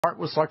heart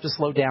will start to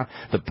slow down.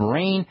 The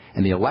brain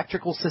and the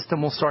electrical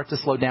system will start to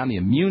slow down. The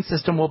immune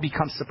system will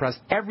become suppressed.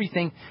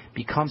 Everything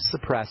becomes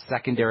suppressed.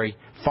 Secondary,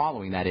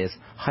 following that is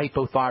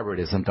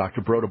hypothyroidism.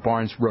 Dr. Broda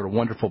Barnes wrote a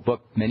wonderful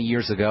book many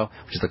years ago,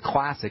 which is a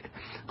classic,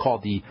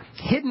 called The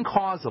Hidden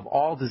Cause of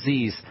All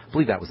Disease. I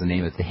believe that was the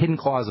name of it, The Hidden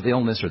Cause of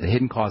Illness or The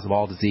Hidden Cause of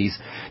All Disease.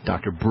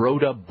 Dr.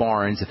 Broda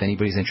Barnes, if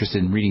anybody's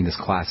interested in reading this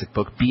classic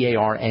book,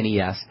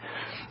 Barnes.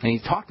 And he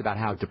talked about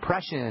how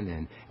depression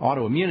and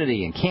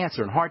autoimmunity and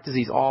cancer and heart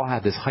disease all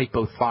have this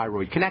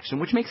hypothyroid connection,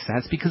 which makes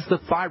sense because the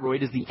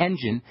thyroid is the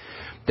engine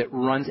that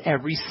runs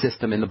every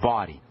system in the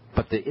body.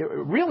 But the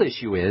real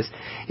issue is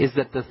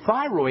that the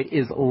thyroid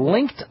is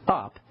linked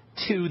up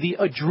to the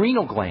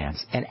adrenal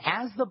glands. And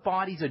as the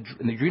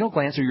adrenal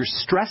glands are your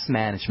stress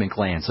management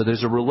glands. So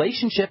there's a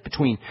relationship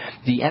between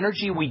the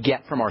energy we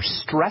get from our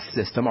stress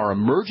system, our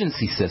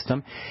emergency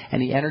system,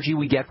 and the energy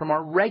we get from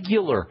our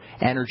regular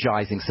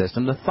energizing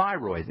system, the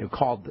thyroid.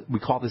 We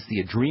call this the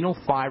adrenal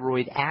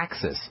thyroid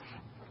axis.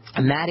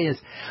 And that is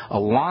a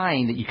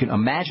line that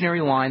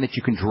imaginary line that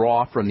you can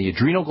draw from the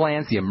adrenal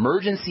glands, the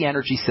emergency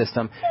energy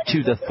system,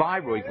 to the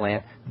thyroid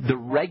gland, the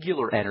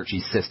regular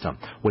energy system.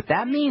 What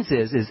that means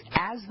is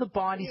as the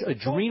body's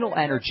adrenal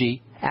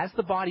energy, as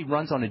the body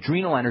runs on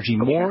adrenal energy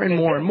more and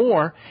more and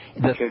more,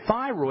 the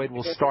thyroid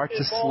will start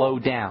to slow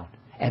down.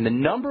 And the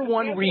number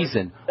one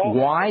reason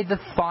why the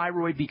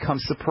thyroid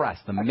becomes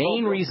suppressed, the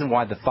main reason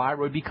why the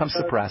thyroid becomes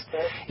suppressed,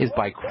 is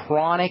by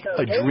chronic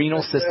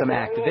adrenal system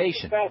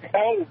activation.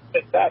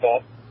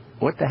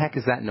 What the heck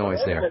is that noise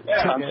there?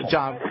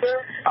 John,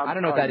 I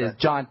don't know what that is.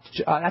 John,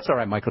 that's all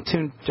right, Michael.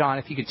 John,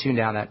 if you could turn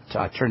down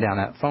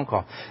that phone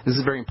call. This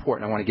is very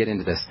important. I want to get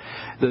into this.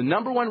 The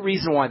number one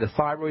reason why the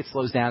thyroid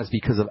slows down is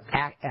because of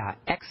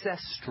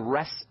excess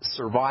stress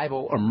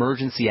survival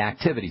emergency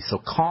activity. So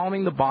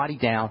calming the body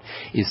down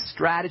is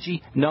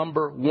strategy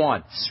number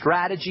one.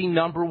 Strategy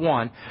number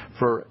one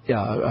for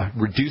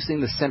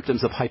reducing the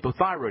symptoms of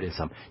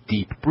hypothyroidism.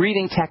 Deep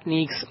breathing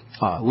techniques,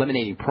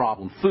 eliminating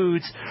problem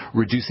foods,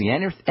 reducing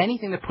anything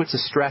that puts a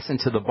stress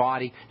into the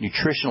body,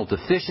 nutritional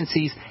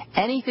deficiencies,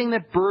 anything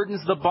that burdens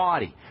the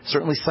body,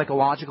 certainly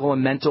psychological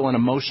and mental and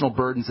emotional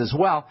burdens as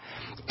well.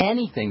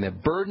 Anything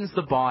that burdens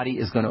the body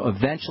is going to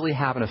eventually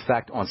have an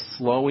effect on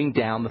slowing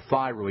down the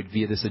thyroid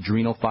via this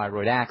adrenal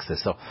thyroid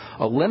axis. So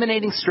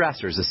eliminating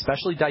stressors,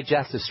 especially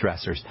digestive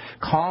stressors,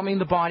 calming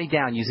the body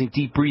down using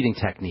deep breathing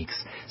techniques,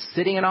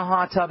 sitting in a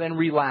hot tub and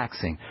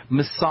relaxing,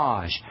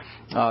 massage,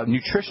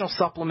 nutritional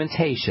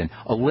supplementation,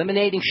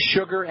 eliminating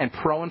sugar and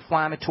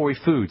pro-inflammatory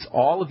foods.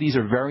 All of these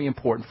are very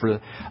important for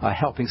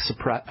helping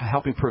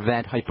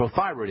prevent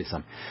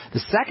hypothyroidism. The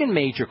second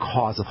major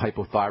cause of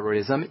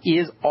hypothyroidism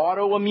is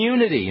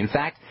autoimmunity. In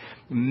fact,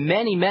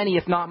 many,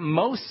 if not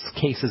most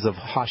cases of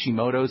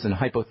Hashimoto's and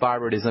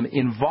hypothyroidism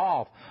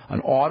involve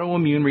an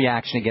autoimmune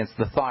reaction against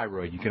the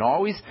thyroid. You can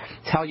always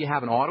tell you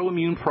have an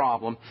autoimmune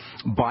problem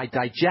by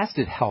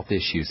digestive health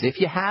issues. If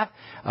you have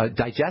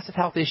digestive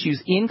health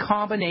issues in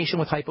combination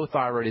with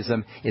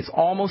hypothyroidism, it's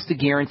almost a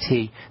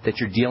guarantee that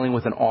you're dealing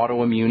with an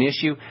autoimmune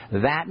issue.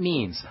 That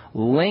means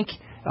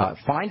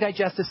find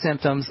digestive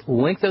symptoms,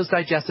 link those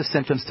digestive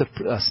symptoms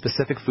to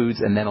specific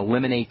foods, and then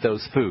eliminate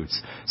those foods.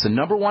 So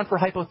number one for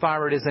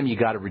hypothyroidism, you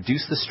got to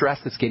reduce the stress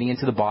that's getting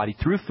into the body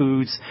through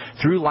foods,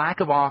 through lack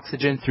of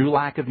oxygen, through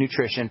lack of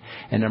nutrition.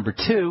 And number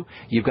two,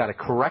 you've got to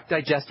correct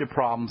digestive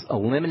problems,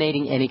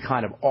 eliminating any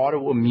kind of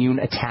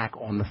autoimmune attack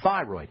on the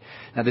thyroid.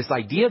 Now, this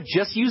idea of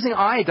just using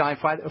iodine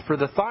for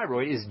the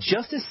thyroid is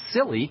just as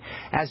silly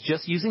as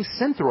just using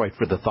Synthroid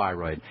for the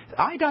thyroid.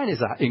 Iodine is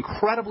an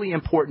incredibly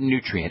important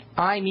nutrient.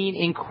 I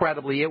mean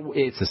incredibly.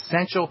 It's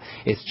essential.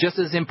 It's just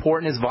as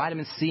important as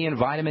vitamin C and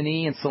vitamin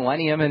E and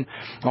selenium and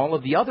all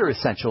of the other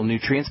essential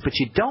nutrients, but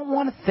you don't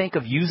want to think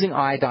of using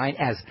iodine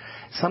as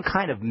some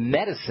kind of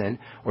medicine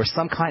or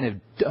some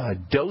kind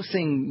of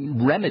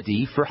dosing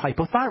remedy for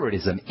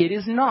hypothyroidism. It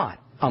is not.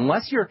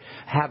 Unless you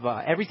have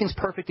everything's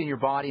perfect in your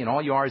body and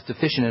all you are is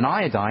deficient in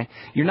iodine,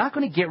 you're not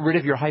going to get rid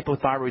of your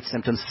hypothyroid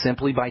symptoms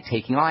simply by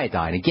taking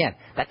iodine. Again,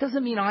 that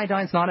doesn't mean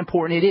iodine's not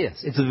important. It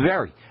is. It's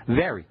very,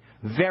 very,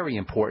 very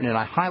important, and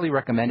I highly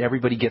recommend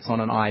everybody gets on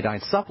an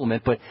iodine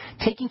supplement, but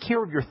taking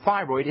care of your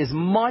thyroid is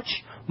much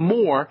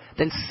more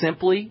than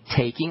simply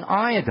taking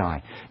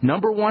iodine.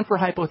 Number one for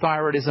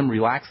hypothyroidism,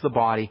 relax the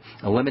body,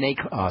 eliminate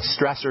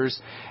stressors,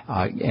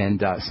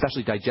 and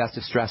especially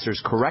digestive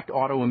stressors, correct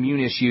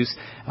autoimmune issues,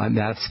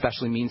 that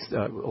especially means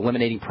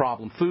eliminating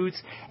problem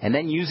foods, and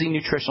then using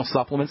nutritional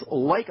supplements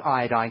like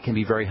iodine can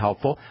be very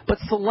helpful, but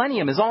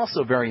selenium is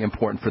also very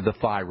important for the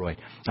thyroid.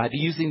 I'd be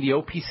using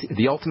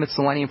the Ultimate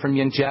Selenium from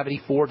Longevity,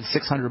 400 to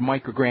 600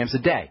 micrograms a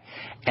day.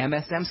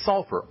 MSM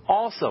sulfur,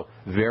 also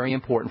very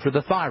important for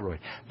the thyroid.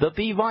 The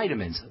B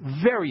vitamins,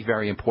 very,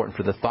 very important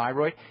for the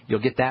thyroid.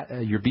 You'll get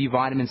your B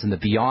vitamins in the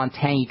Beyond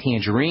Tangy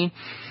Tangerine.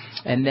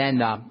 And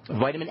then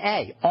vitamin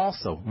A,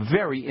 also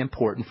very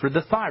important for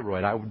the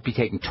thyroid. I would be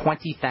taking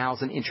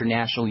 20,000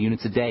 international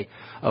units a day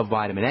of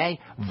vitamin A.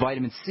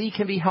 Vitamin C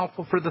can be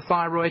helpful for the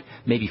thyroid,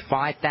 maybe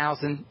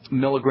 5,000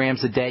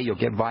 milligrams a day. You'll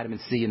get vitamin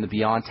C in the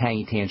Beyond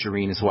Tangy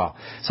Tangerine as well.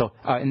 So,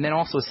 and then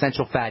also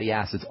essential fatty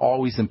acids,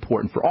 always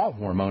important for all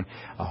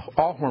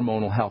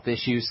hormonal health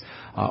issues.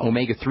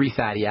 Omega-3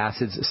 fatty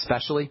acids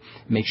especially.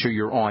 Make sure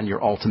you're on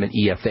your ultimate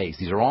EFAs.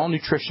 These are all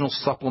nutritional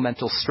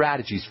supplemental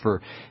strategies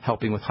for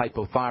helping with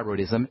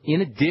hypothyroidism,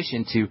 in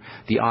addition to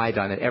the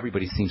iodine that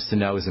everybody seems to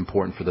know is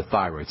important for the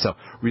thyroid. So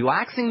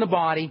relaxing the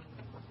body,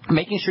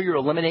 making sure you're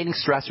eliminating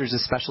stressors,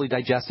 especially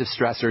digestive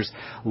stressors,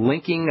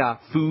 linking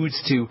foods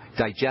to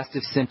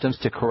digestive symptoms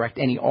to correct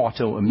any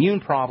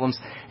autoimmune problems,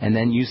 and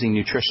then using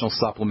nutritional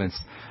supplements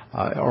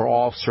are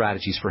all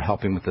strategies for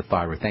helping with the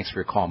thyroid. Thanks for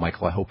your call,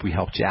 Michael. I hope we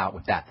helped you out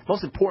with that. The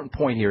most important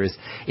point here is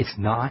it's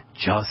not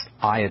just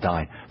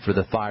iodine for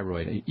the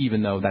thyroid,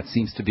 even though that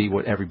seems to be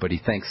what everybody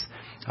thinks.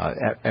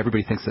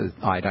 Everybody thinks that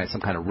iodine is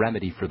some kind of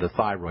remedy for the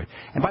thyroid.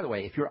 And by the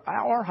way, if you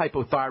are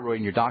hypothyroid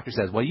and your doctor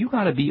says, well, you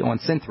got to be on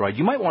Synthroid,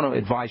 you might want to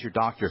advise your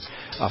doctor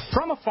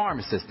from a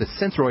pharmacist that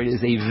Synthroid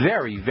is a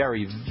very,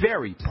 very,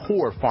 very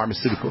poor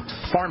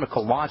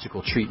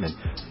pharmacological treatment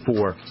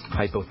for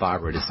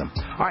hypothyroidism.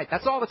 All right,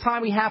 that's all the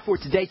time we have for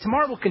today.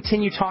 Tomorrow we'll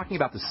continue talking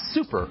about the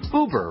super,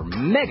 uber,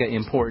 mega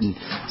important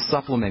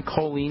supplement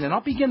choline, and I'll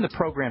begin the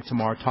program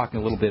tomorrow talking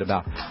a little bit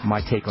about my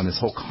take on this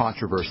whole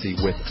controversy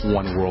with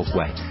One World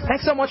Way.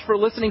 Thanks so much for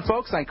listening,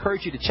 folks. I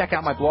encourage you to check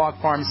out my blog,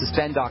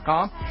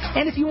 pharmacistben.com,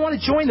 and if you want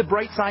to join the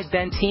Brightside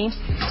Ben team,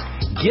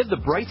 give the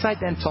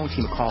Brightside Ben phone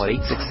team a call at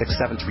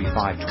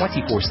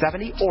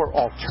 866-735-2470, or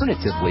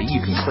alternatively,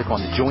 you can click on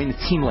the Join the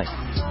Team link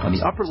on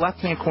the upper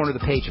left-hand corner of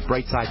the page at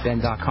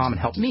brightsideben.com and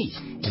help me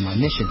in my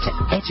mission to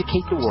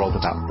educate the world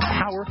about the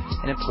power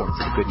and importance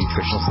of a good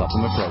nutritional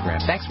supplement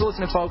program. Thanks for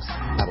listening, folks.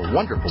 Have a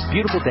wonderful,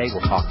 beautiful day.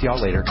 We'll talk to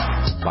y'all later.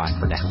 Bye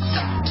for now.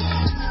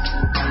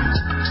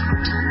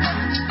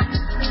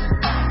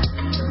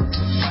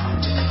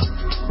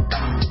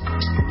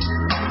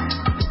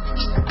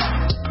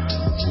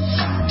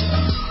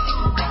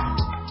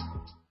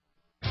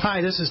 Hi,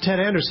 this is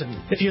Ted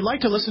Anderson. If you'd like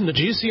to listen to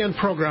GCN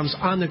programs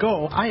on the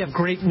go, I have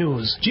great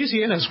news.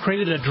 GCN has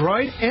created a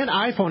Droid and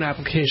iPhone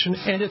application,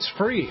 and it's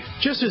free.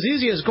 Just as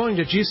easy as going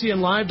to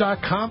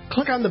GCNlive.com,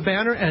 click on the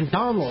banner, and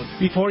download.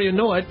 Before you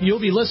know it, you'll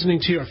be listening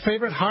to your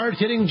favorite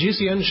hard-hitting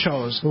GCN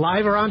shows,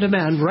 live or on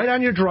demand, right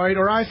on your Droid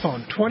or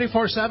iPhone,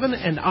 24/7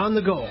 and on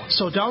the go.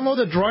 So download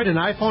the Droid and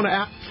iPhone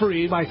app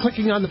free by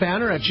clicking on the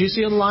banner at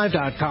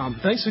GCNlive.com.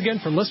 Thanks again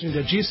for listening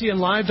to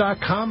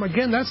GCNlive.com.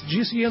 Again, that's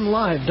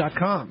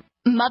GCNlive.com.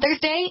 Mother's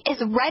Day is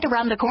right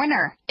around the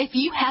corner. If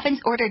you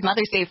haven't ordered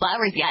Mother's Day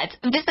flowers yet,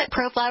 visit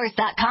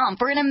proflowers.com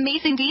for an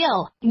amazing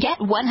deal.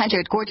 Get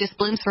 100 gorgeous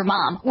blooms for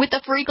Mom with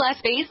a free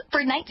glass vase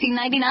for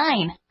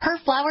 $19.99. Her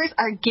flowers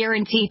are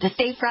guaranteed to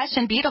stay fresh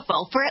and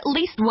beautiful for at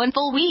least one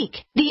full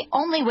week. The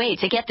only way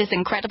to get this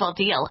incredible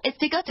deal is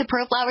to go to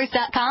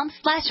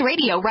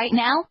proflowers.com/radio right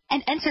now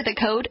and enter the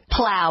code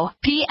PLOW,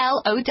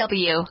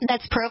 P-L-O-W.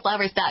 That's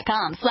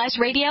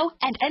proflowers.com/radio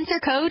and enter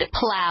code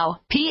PLOW,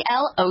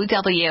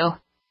 P-L-O-W.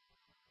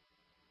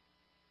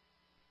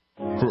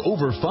 For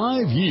over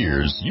 5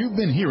 years, you've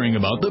been hearing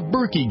about the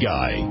Berkey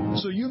guy,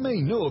 so you may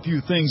know a few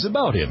things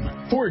about him.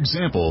 For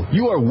example,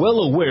 you are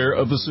well aware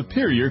of the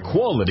superior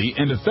quality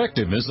and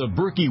effectiveness of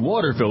Berkey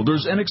water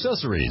filters and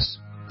accessories.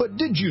 But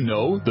did you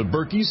know the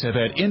Berkeys have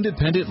had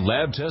independent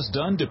lab tests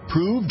done to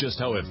prove just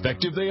how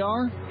effective they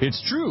are?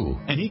 It's true,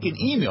 and he can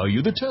email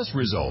you the test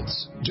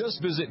results.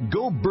 Just visit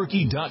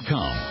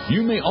GoBerkey.com.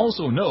 You may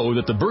also know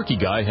that the Berkey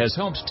guy has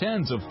helped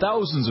tens of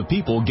thousands of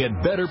people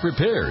get better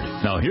prepared.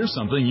 Now here's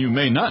something you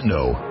may not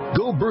know.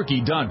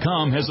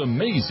 GoBerkey.com has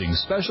amazing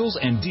specials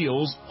and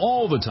deals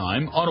all the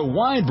time on a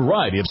wide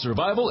variety of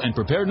survival and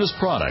preparedness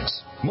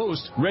products.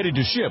 Most ready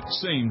to ship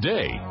same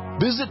day.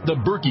 Visit the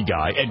Berkey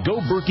guy at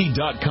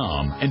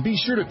GoBerkey.com and be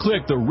sure to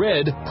click the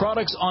red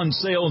Products on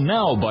Sale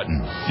Now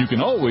button. You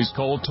can always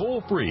call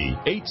toll-free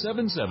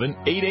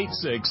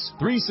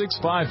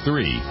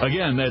 877-886-3653.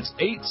 Again, that's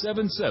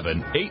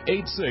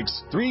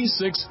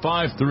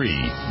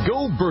 877-886-3653.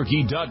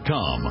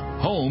 GoBerkey.com,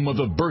 home of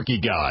the Berkey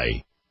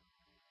guy.